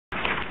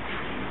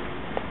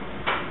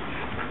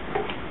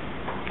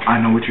I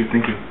know what you're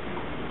thinking.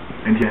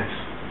 And yes,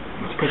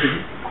 Mr.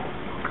 President,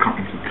 the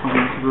comprehensive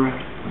comments of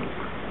arrest.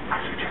 I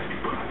suggest you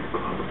put on your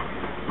gloves.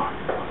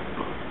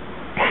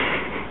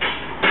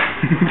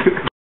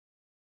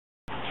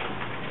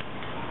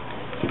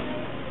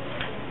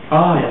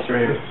 Ah, yes,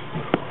 right here.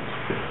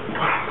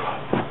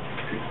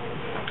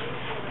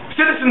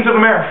 Citizens of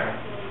America,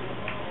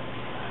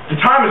 the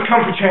time has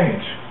come for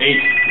change. 8.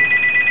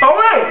 Oh,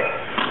 wait!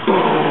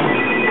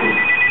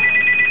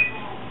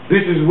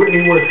 This is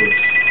Whitney Worthless.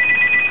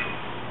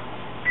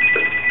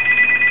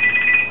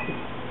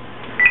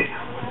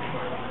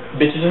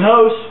 Bitches and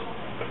hoes.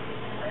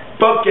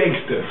 Fuck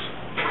gangsters.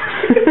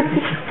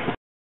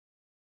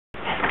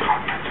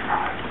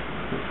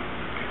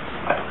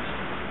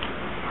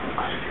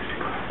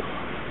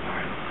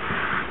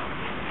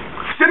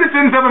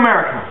 Citizens of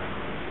America,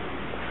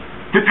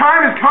 the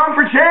time has come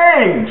for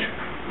change.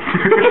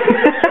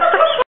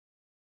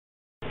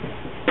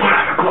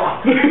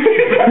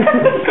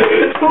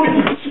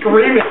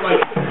 Scream it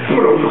like.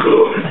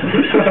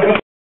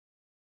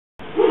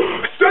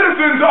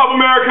 Citizens of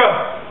America,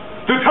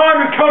 the time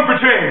has come for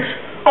change.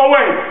 Oh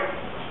wait,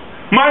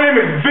 my name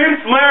is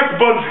Vince Lance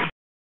Bunsolo.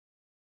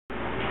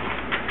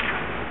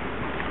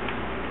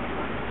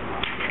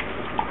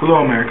 Hello,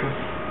 America.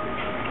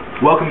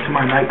 Welcome to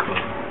my nightclub.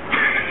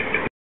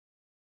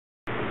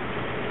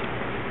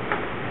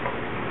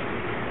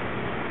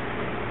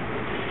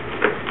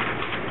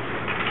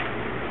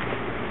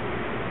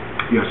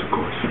 Yes, of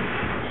course.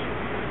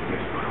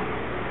 Yes,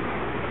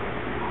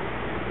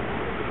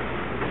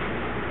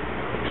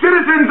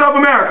 citizens of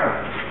America,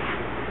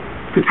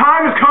 the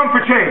time has come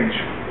for change.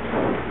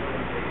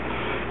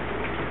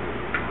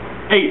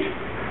 8.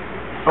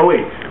 Oh,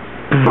 8.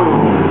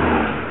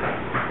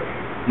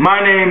 My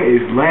name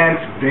is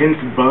Lance Vince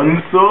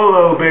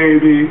Bunsolo,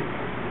 baby.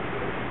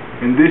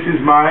 And this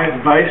is my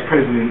Vice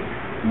President,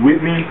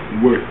 Whitney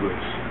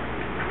Worthless.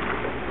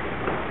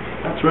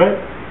 That's right.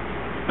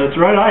 That's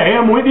right, I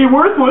am Whitney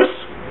Worthless.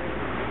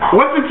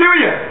 What's it to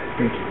you?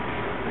 Thank you.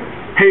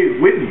 Hey,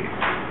 Whitney.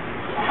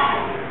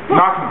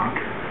 Knock knock.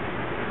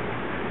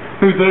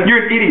 Who's there?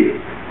 You're an idiot.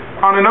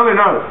 On another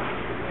note,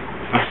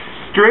 a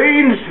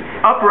strange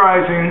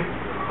uprising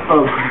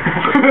of...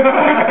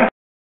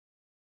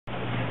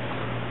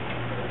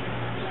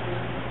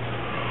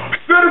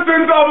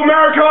 Citizens of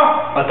America!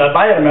 I thought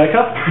I had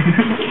America.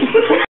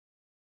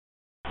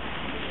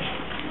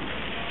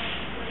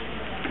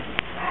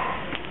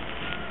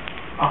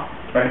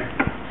 Right.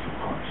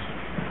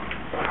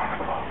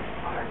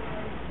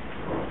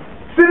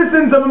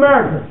 Citizens of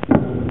America,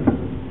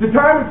 the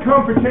time has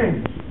come for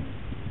change.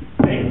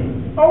 8.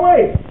 Oh,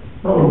 wait.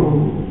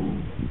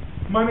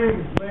 My name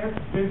is Lance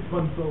Vince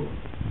Bunsolo.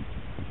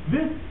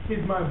 This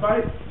is my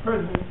Vice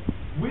President,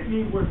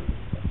 Whitney Worthless.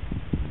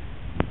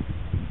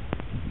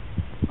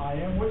 I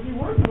am Whitney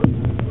Worthless.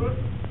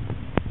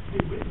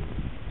 Hey, Whitney.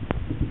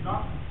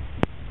 Not.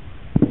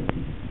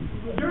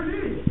 You're an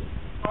idiot.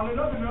 On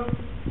another note,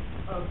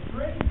 a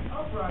strange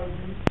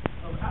uprising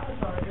of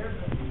Avatar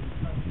airbenders.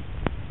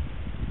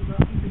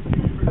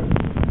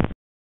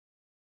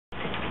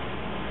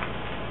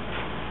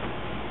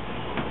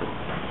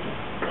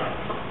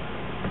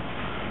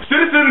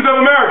 Citizens of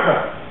America,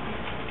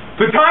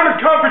 the time has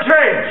come for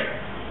change.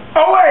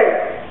 Oh wait,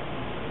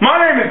 my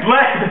name is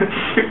Black.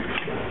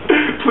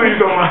 Please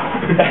don't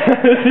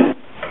laugh.